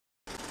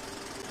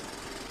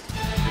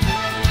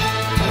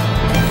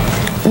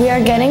We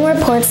are getting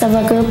reports of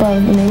a group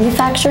of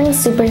manufacturing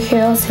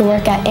superheroes who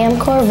work at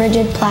Amcor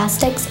Rigid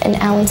Plastics in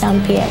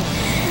Allentown,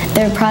 PA.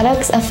 Their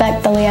products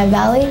affect the Lehigh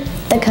Valley,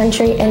 the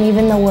country, and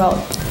even the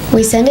world.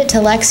 We send it to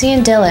Lexi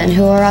and Dylan,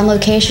 who are on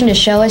location to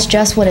show us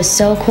just what is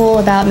so cool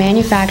about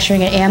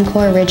manufacturing at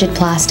Amcor Rigid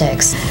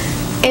Plastics.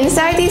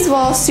 Inside these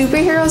walls,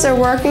 superheroes are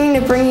working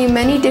to bring you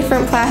many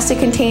different plastic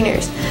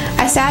containers.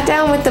 I sat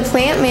down with the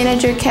plant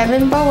manager,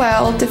 Kevin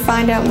Boel, to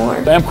find out more.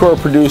 Amcor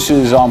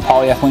produces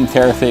polyethylene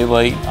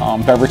terephthalate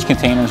beverage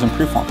containers and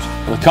preforms.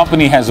 The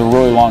company has a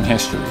really long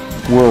history.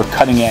 We're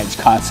cutting edge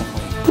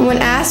constantly. When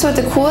asked what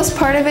the coolest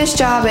part of his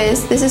job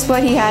is, this is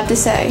what he had to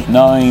say.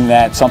 Knowing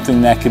that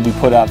something that could be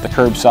put out the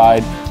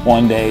curbside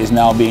one day is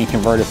now being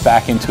converted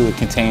back into a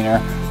container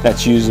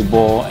that's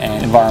usable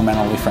and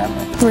environmentally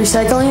friendly.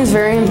 Recycling is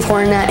very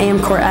important at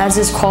Amcor, as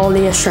is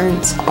quality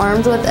assurance.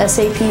 Armed with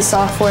SAP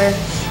software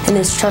and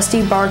his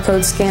trusty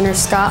barcode scanner,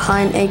 Scott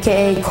Hine,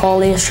 aka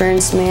Quality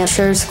Assurance Man,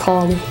 assures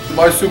quality.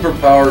 My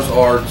superpowers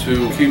are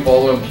to keep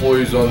all the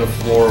employees on the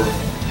floor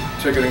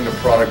ticketing the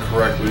product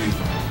correctly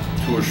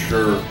to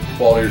assure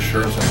quality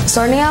assurance.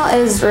 Starting out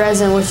as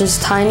resin, which is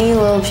tiny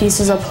little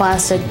pieces of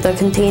plastic, the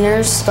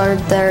containers start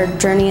their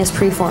journey as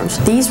preforms.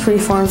 These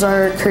preforms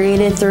are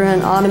created through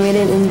an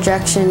automated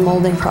injection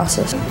molding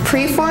process.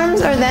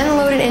 Preforms are then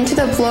loaded into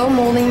the blow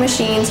molding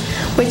machines,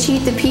 which heat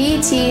the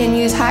PET and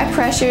use high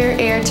pressure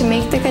air to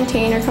make the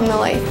container come to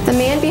life. The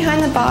man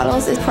behind the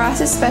bottles is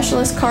process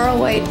specialist Carl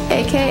White,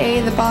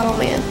 aka the Bottle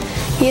Man.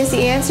 He has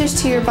the answers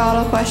to your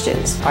bottle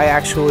questions. I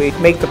actually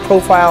make the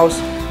profiles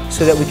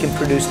so that we can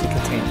produce the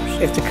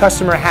containers. If the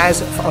customer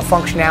has a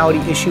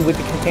functionality issue with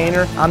the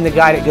container, I'm the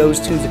guy that goes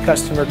to the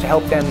customer to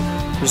help them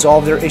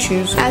resolve their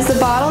issues. As the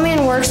bottle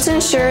man works to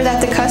ensure that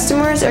the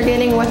customers are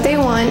getting what they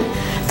want,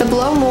 the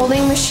blow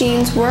molding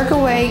machines work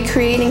away,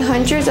 creating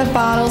hundreds of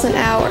bottles an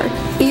hour.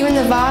 Even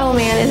the bottle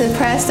man is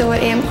impressed at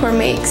what Amcor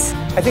makes.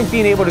 I think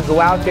being able to go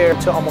out there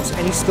to almost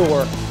any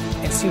store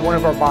and see one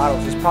of our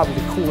bottles is probably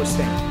the coolest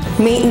thing.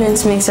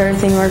 Maintenance makes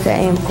everything work at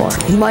Amcor.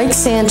 Mike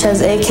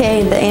Sanchez,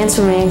 aka the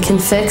Answer Man, can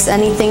fix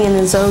anything and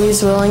is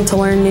always willing to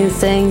learn new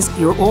things.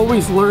 You're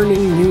always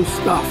learning new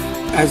stuff.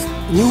 As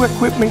new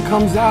equipment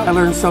comes out, I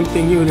learn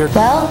something new there.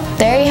 Well,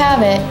 there you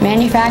have it,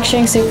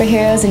 manufacturing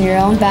superheroes in your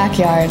own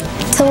backyard.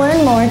 To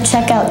learn more,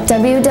 check out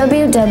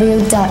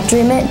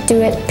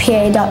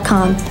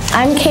www.dreamitdoitpa.com.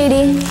 I'm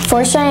Katie,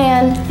 for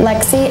Cheyenne,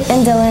 Lexi,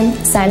 and Dylan,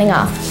 signing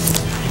off.